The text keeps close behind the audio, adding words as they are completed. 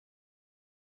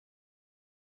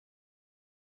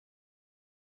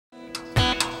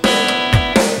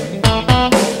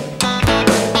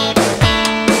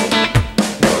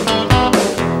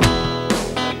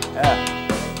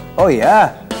Oh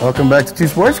yeah. Welcome back to Two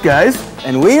Sports, guys.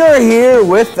 And we are here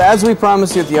with, as we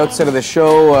promised you at the outset of the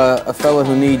show, a fellow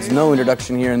who needs no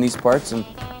introduction here in these parts and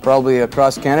probably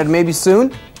across Canada, maybe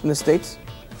soon in the States.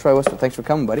 Troy Westwood, thanks for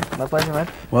coming, buddy. My pleasure, man.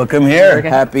 Welcome here.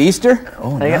 Happy Easter.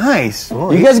 Oh, nice.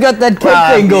 Oh, you guys got that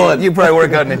kick thing going. You probably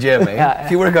work out in the gym, eh? Yeah.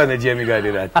 If you work out in the gym, you got to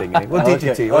do that thing, eh? We'll teach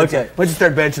it to you. Okay. Once you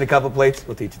start benching a couple plates,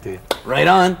 we'll teach it to you. Right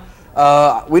on.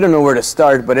 We don't know where to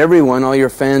start, but everyone, all your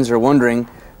fans are wondering.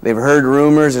 They've heard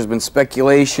rumors, there's been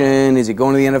speculation. Is he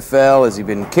going to the NFL? Has he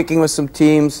been kicking with some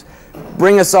teams?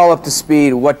 Bring us all up to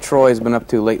speed what Troy has been up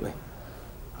to lately.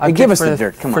 Give us the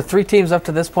dirt, come on. For 3 teams up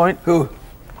to this point? Who?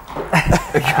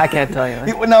 I can't tell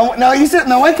you. No,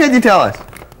 why can't you tell us?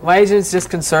 My agent's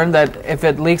just concerned that if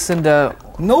it leaks into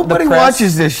Nobody the press,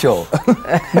 watches this show.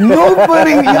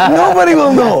 nobody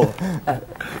will know.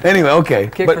 Anyway, okay.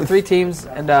 Kick for 3 teams,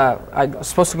 and I was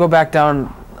supposed to go back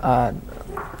down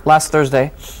last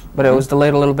Thursday, but it was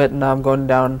delayed a little bit, and now I'm going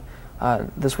down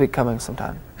this week coming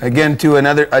sometime. Again, to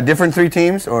a different 3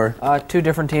 teams, or 2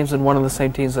 different teams and one of the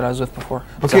same teams that I was with before.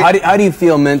 Okay. So how do you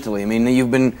feel mentally? I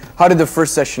mean, how did the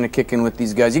first session of kicking with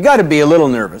these guys? You got to be a little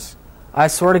nervous. I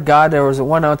swear to God, there was a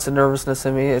 1 ounce of nervousness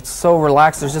in me. It's so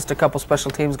relaxed. There's just a couple special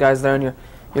teams guys there, and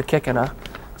you're kicking, huh?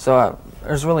 So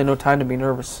there's really no time to be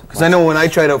nervous. Because I know when I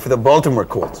tried out for the Baltimore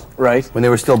Colts, right, when they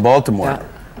were still Baltimore, yeah.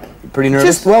 Pretty nervous.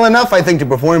 Just well enough, I think, to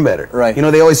perform better. Right. You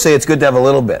know, they always say it's good to have a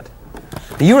little bit.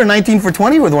 You were 19 for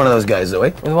 20 with one of those guys, though,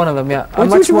 eh? With one of them, yeah. I'm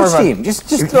much more of a team. Just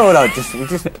throw it out.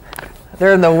 Just.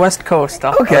 They're in the West Coast.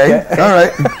 Huh? Okay. All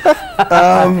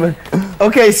right.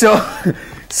 Okay, so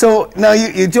now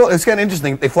it's kind of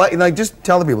interesting. They fly. Like, just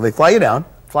tell the people they fly you down.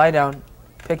 Fly down,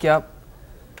 pick you up.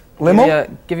 Limo.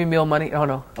 Give you meal money. Oh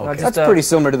no. Okay. No, just, that's pretty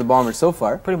similar to the Bombers so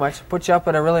far. Pretty much. Put you up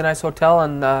at a really nice hotel,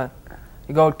 and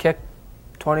you go kick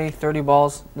 20, 30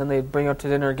 balls, and then they bring you out to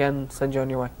dinner again and send you on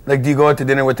your way. Like, do you go out to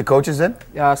dinner with the coaches then?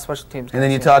 Yeah, special teams. And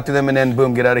then you talk to them, and then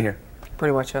boom, get out of here.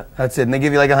 Pretty much, yeah. That's it. And they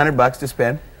give you like $100 to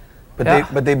spend,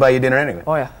 but they buy you dinner anyway.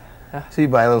 Oh yeah. Yeah. So you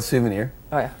buy a little souvenir.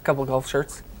 Oh yeah, a couple of golf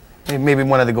shirts. Maybe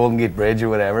one of the Golden Gate Bridge or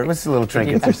whatever. What's the little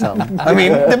trinkets or something? I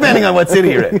mean, depending on what city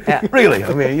you're in. Yeah. Really,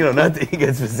 I mean, not that you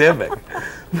get specific.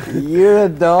 You're a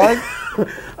dog.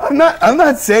 I'm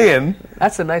not saying.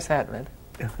 That's a nice hat, man.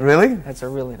 Really? That's a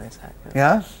really nice hat.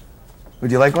 Yeah.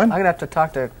 Would you like one? I'm gonna have to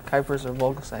talk to Kuipers or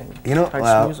Volgesang.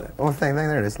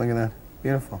 There it is. Look at that.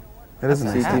 Beautiful. It is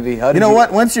nice. CCTV. You know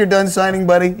what? Once you're done signing,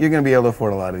 buddy, you're going to be able to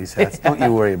afford a lot of these hats. Don't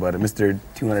you worry about it, Mr.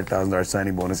 $200,000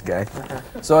 signing bonus guy.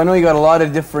 So I know you got a lot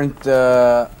of different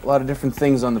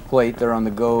things on the plate. They're on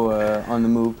the go, on the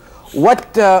move.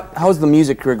 How's the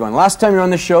music career going? Last time you were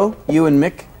on the show, you and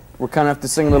Mick were kind of have to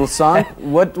sing a little song.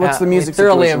 What's the music? We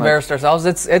thoroughly embarrassed like? ourselves.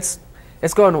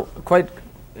 It's going quite.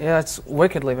 Yeah, it's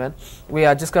wickedly, man. We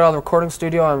just got out of the recording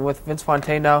studio, and with Vince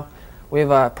Fontaine now, we have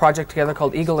a project together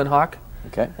called Eagle and Hawk.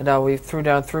 Okay. And we threw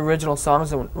down 3 original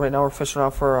songs, and right now we're fishing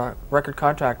out for a record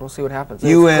contract. We'll see what happens.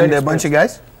 You and a bunch of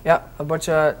guys? Yeah, a bunch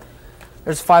of.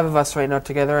 There's 5 of us right now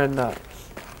together, and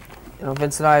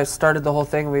Vince and I started the whole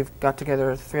thing. We've got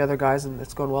together 3 other guys, and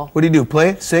it's going well. What do you do?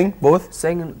 Play, sing, both?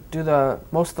 Sing and do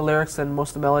most of the lyrics and most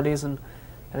of the melodies, and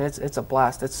it's a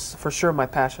blast. It's for sure my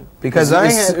passion. Because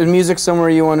is music somewhere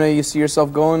you see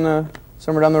yourself going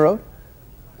somewhere down the road?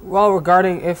 Well,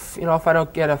 regarding if I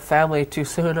don't get a family too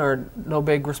soon or no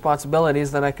big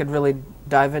responsibilities, then I could really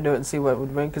dive into it and see what it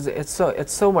would bring. Because it's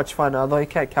so much fun. Although you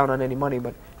can't count on any money,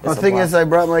 but the thing is, I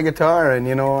brought my guitar, and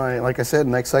like I said,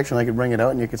 next section I could bring it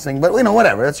out and you could sing. But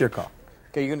whatever, that's your call.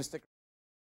 Okay, you're gonna stick.